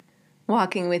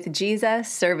Walking with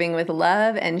Jesus, serving with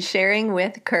love, and sharing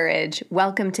with courage.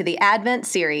 Welcome to the Advent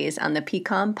series on the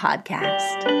PCOM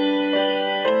podcast.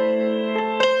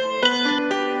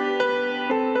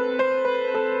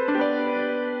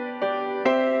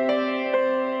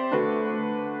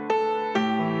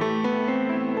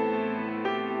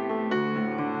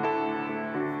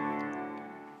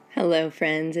 Hello,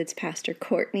 friends. It's Pastor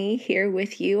Courtney here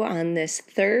with you on this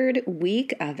third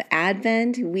week of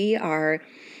Advent. We are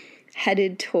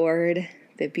headed toward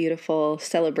the beautiful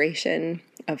celebration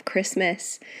of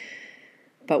Christmas,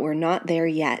 but we're not there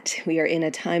yet. We are in a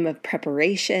time of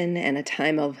preparation and a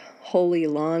time of holy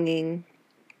longing,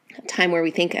 a time where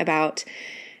we think about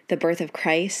the birth of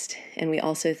Christ, and we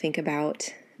also think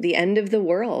about the end of the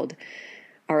world,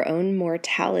 our own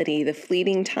mortality, the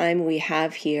fleeting time we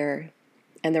have here,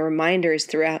 and the reminders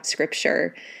throughout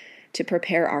Scripture to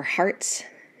prepare our hearts,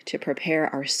 to prepare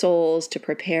our souls, to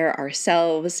prepare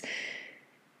ourselves,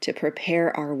 to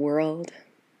prepare our world.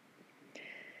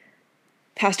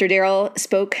 Pastor Daryl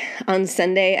spoke on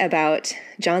Sunday about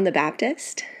John the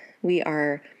Baptist. We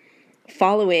are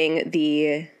following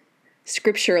the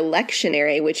Scripture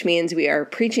lectionary, which means we are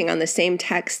preaching on the same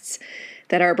texts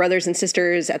that our brothers and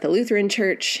sisters at the Lutheran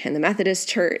Church and the Methodist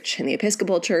Church and the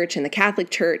Episcopal Church and the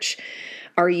Catholic Church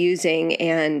are using.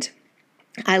 And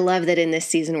I love that in this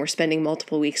season we're spending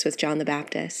multiple weeks with John the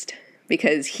Baptist,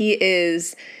 because he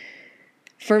is,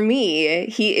 for me,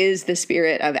 he is the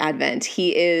spirit of Advent.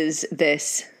 He is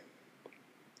this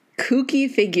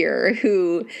kooky figure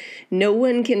who no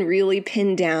one can really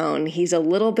pin down. He's a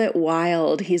little bit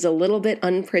wild. He's a little bit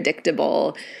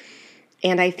unpredictable.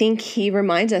 And I think he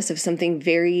reminds us of something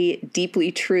very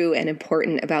deeply true and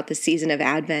important about the season of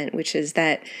Advent, which is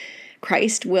that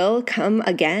Christ will come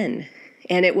again,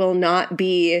 and it will not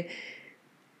be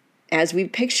as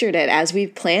we've pictured it, as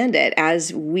we've planned it,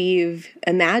 as we've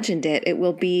imagined it. It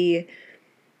will be,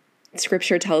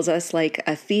 Scripture tells us, like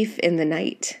a thief in the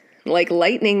night, like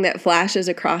lightning that flashes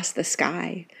across the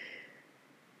sky.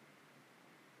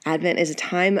 Advent is a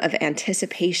time of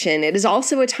anticipation. It is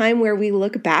also a time where we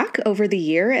look back over the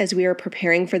year as we are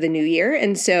preparing for the new year.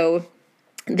 And so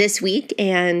this week,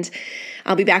 and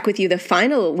I'll be back with you the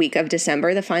final week of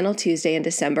December, the final Tuesday in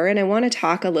December, and I want to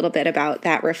talk a little bit about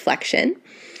that reflection.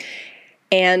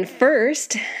 And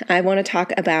first, I want to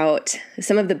talk about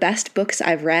some of the best books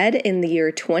I've read in the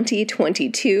year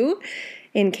 2022,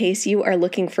 in case you are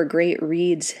looking for great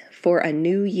reads for a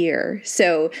new year.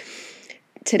 So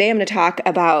today I'm going to talk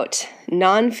about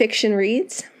nonfiction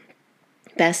reads,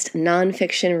 best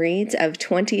nonfiction reads of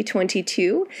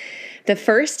 2022. The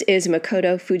first is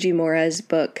Makoto Fujimura's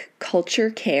book, Culture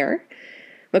Care.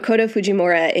 Makoto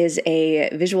Fujimura is a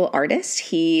visual artist.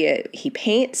 He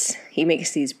paints. He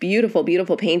makes these beautiful,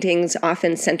 beautiful paintings,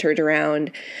 often centered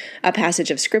around a passage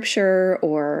of Scripture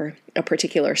or a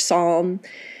particular psalm.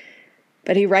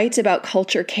 But he writes about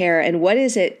culture care and what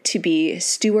is it to be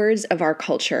stewards of our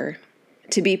culture,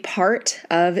 to be part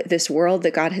of this world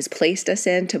that God has placed us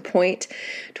in, to point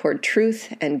toward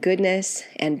truth and goodness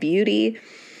and beauty.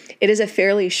 It is a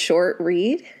fairly short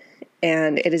read,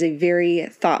 and it is a very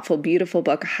thoughtful, beautiful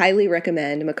book. Highly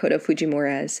recommend Makoto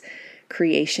Fujimura's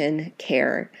Creation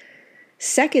Care.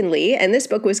 Secondly, and this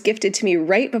book was gifted to me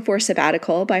right before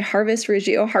sabbatical by Harvest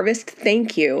Reggio. Harvest,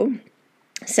 thank you.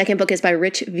 Second book is by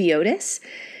Rich Villodas,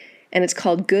 and it's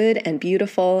called Good and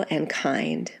Beautiful and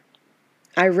Kind.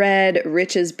 I read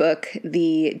Rich's book,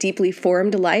 The Deeply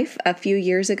Formed Life, a few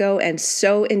years ago and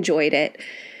so enjoyed it.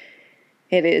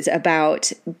 It is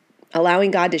about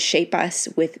allowing God to shape us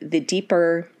with the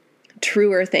deeper,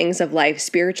 truer things of life,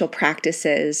 spiritual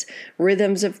practices,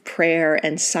 rhythms of prayer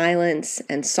and silence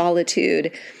and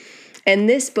solitude. And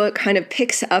this book kind of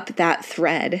picks up that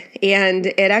thread, and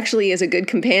it actually is a good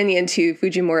companion to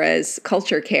Fujimura's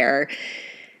Culture Care.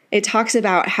 It talks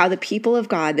about how the people of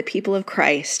God, the people of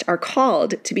Christ, are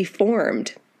called to be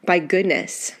formed by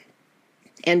goodness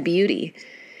and beauty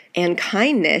and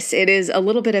kindness. It is a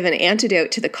little bit of an antidote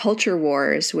to the culture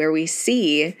wars where we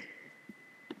see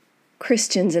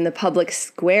Christians in the public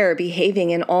square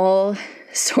behaving in all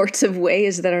sorts of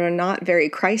ways that are not very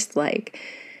Christ-like,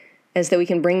 as though we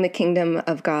can bring the kingdom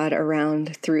of God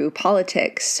around through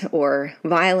politics or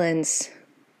violence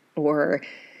or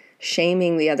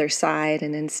shaming the other side.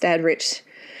 And instead, Rich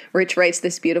writes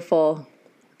this beautiful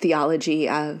theology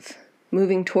of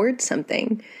moving towards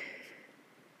something,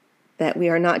 that we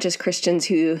are not just Christians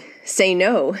who say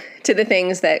no to the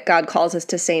things that God calls us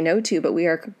to say no to, but we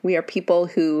are people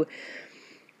who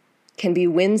can be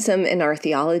winsome in our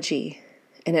theology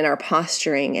and in our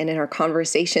posturing and in our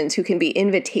conversations, who can be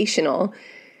invitational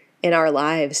in our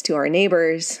lives to our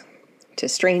neighbors, to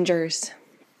strangers.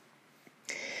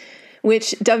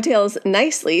 which dovetails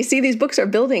nicely. See, these books are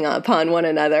building upon one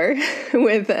another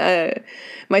with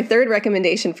my third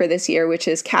recommendation for this year, which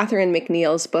is Catherine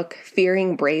McNeil's book,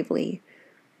 Fearing Bravely.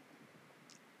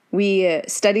 We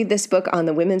studied this book on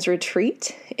the women's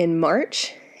retreat in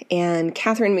March, and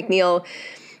Catherine McNeil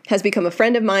has become a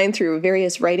friend of mine through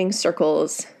various writing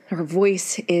circles. Her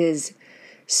voice is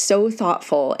so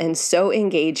thoughtful and so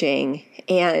engaging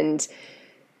and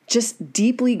just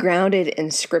deeply grounded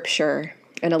in scripture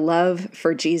and a love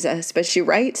for Jesus. But she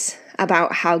writes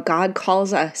about how God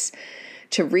calls us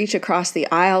to reach across the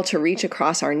aisle, to reach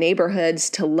across our neighborhoods,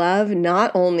 to love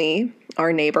not only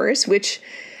our neighbors, which,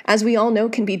 as we all know,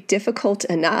 can be difficult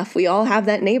enough. We all have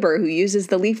that neighbor who uses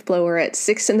the leaf blower at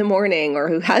 6 a.m, or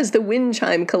who has the wind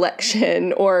chime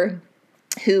collection, or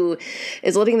who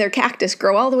is letting their cactus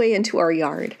grow all the way into our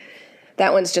yard.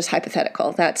 That one's just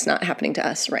hypothetical. That's not happening to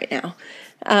us right now.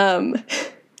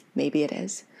 Maybe it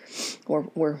is. Or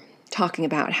we're talking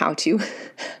about how to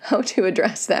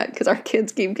address that because our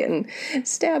kids keep getting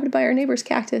stabbed by our neighbor's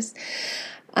cactus.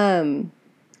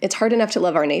 It's hard enough to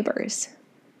love our neighbors.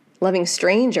 Loving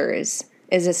strangers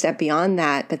is a step beyond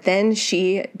that, but then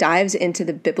she dives into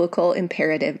the biblical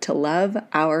imperative to love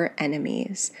our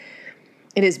enemies.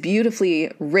 It is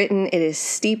beautifully written. It is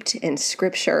steeped in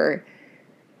scripture.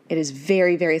 It is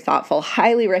very, very thoughtful.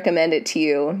 Highly recommend it to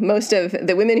you. Most of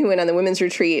the women who went on the women's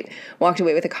retreat walked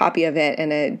away with a copy of it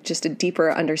and just a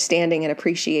deeper understanding and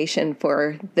appreciation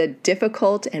for the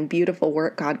difficult and beautiful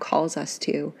work God calls us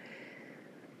to.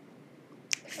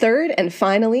 Third and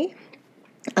finally,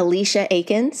 Alicia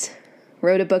Akins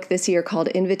wrote a book this year called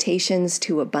Invitations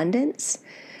to Abundance.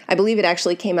 I believe it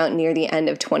actually came out near the end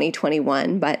of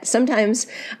 2021, but sometimes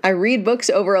I read books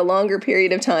over a longer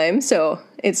period of time, so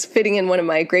it's fitting in one of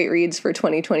my great reads for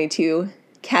 2022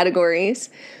 categories.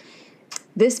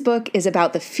 This book is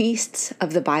about the feasts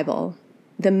of the Bible,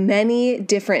 the many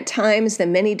different times, the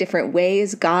many different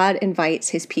ways God invites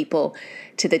his people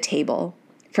to the table.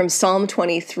 From Psalm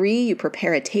 23, you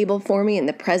prepare a table for me in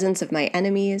the presence of my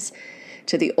enemies,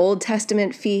 to the Old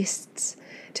Testament feasts,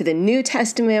 to the New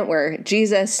Testament where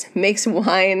Jesus makes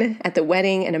wine at the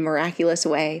wedding in a miraculous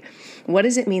way. What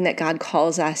does it mean that God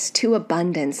calls us to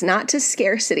abundance, not to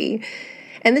scarcity?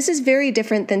 And this is very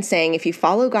different than saying if you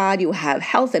follow God, you will have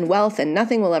health and wealth and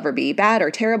nothing will ever be bad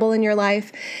or terrible in your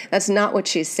life. That's not what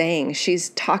she's saying. She's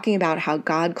talking about how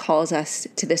God calls us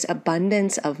to this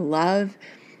abundance of love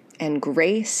and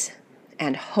grace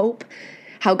and hope,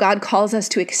 how God calls us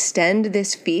to extend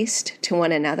this feast to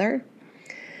one another.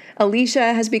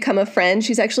 Alicia has become a friend.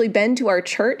 She's actually been to our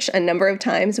church a number of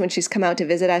times when she's come out to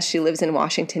visit us. She lives in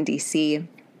Washington, D.C.,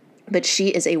 but she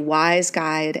is a wise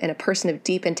guide and a person of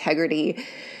deep integrity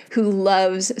who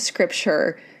loves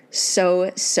scripture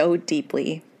so, so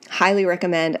deeply. Highly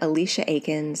recommend Alicia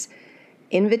Akins'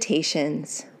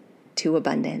 Invitations to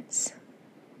Abundance.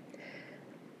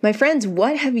 My friends,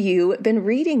 what have you been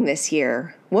reading this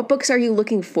year? What books are you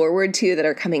looking forward to that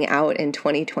are coming out in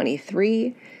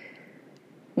 2023?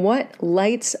 What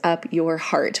lights up your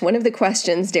heart? One of the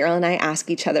questions Daryl and I ask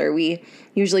each other, we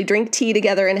usually drink tea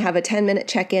together and have a 10-minute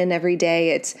check-in every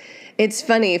day. It's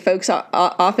funny, folks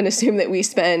often assume that we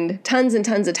spend tons and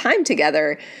tons of time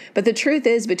together, but the truth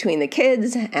is between the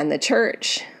kids and the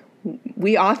church,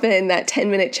 that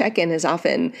 10-minute check-in is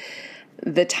often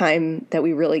the time that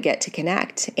we really get to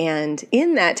connect. And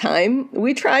in that time,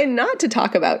 we try not to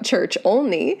talk about church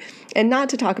only and not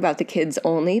to talk about the kids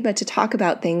only, but to talk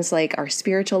about things like our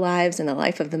spiritual lives and the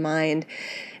life of the mind.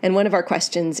 And one of our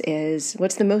questions is,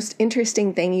 what's the most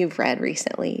interesting thing you've read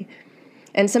recently?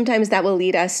 And sometimes that will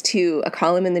lead us to a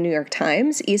column in the New York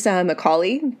Times. Isa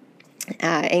McCauley,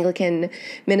 Anglican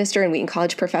minister and Wheaton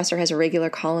College professor, has a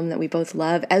regular column that we both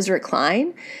love. Ezra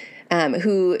Klein,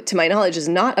 who, to my knowledge, is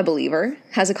not a believer,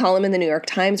 has a column in the New York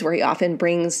Times where he often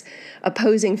brings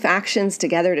opposing factions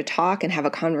together to talk and have a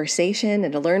conversation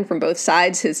and to learn from both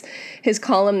sides. His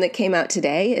column that came out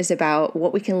today is about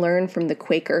what we can learn from the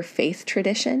Quaker faith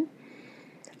tradition,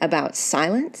 about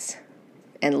silence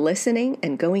and listening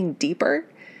and going deeper.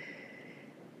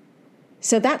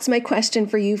 So that's my question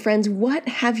for you, friends. What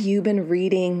have you been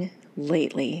reading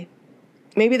lately?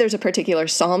 Maybe there's a particular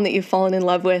psalm that you've fallen in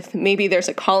love with. Maybe there's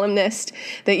a columnist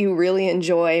that you really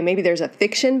enjoy. Maybe there's a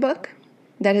fiction book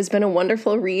that has been a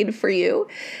wonderful read for you.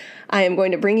 I am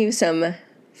going to bring you some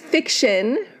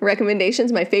fiction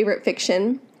recommendations, my favorite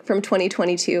fiction from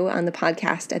 2022 on the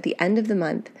podcast at the end of the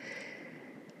month.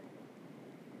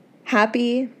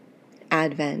 Happy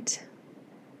Advent,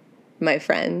 my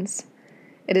friends.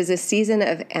 It is a season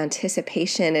of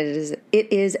anticipation. It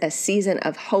is a season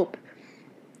of hope.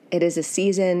 It is a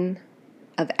season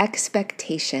of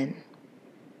expectation.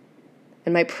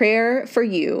 And my prayer for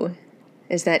you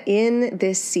is that in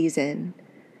this season,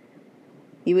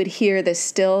 you would hear the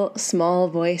still small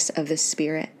voice of the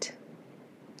Spirit.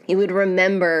 You would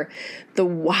remember the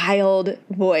wild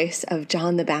voice of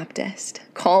John the Baptist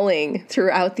calling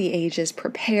throughout the ages,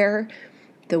 prepare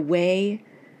the way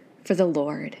for the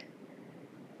Lord.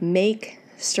 Make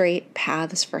straight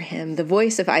paths for him. The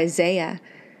voice of Isaiah,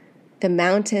 the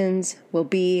mountains will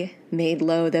be made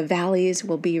low, the valleys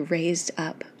will be raised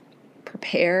up.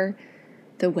 Prepare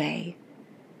the way.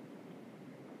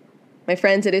 My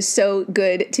friends, it is so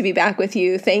good to be back with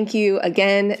you. Thank you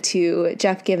again to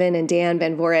Jeff Given and Dan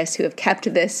Van Voris who have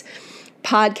kept this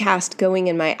podcast going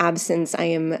in my absence. I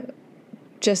am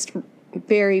just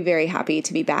very, very happy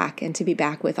to be back and to be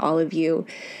back with all of you.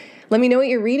 Let me know what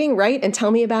you're reading, write, and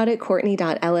tell me about it.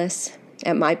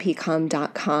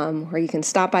 Courtney.ellis@mypcom.com, or you can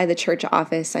stop by the church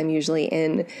office. I'm usually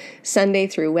in Sunday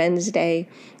through Wednesday,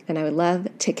 and I would love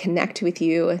to connect with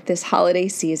you this holiday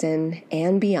season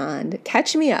and beyond.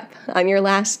 Catch me up on your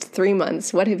last 3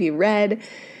 months. What have you read?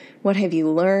 What have you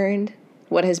learned?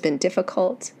 What has been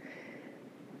difficult?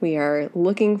 We are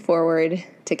looking forward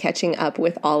to catching up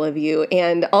with all of you.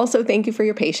 And also thank you for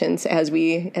your patience as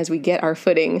we get our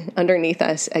footing underneath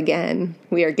us again.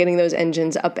 We are getting those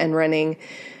engines up and running,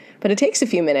 but it takes a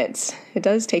few minutes. It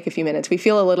does take a few minutes. We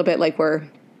feel a little bit like we're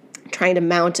trying to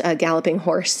mount a galloping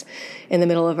horse in the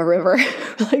middle of a river.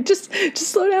 Like, just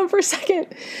slow down for a second.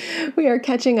 We are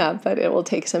catching up, but it will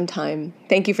take some time.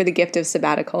 Thank you for the gift of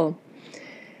sabbatical.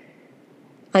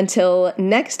 Until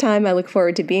next time, I look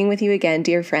forward to being with you again,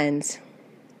 dear friends.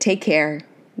 Take care,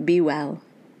 be well,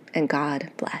 and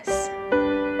God bless.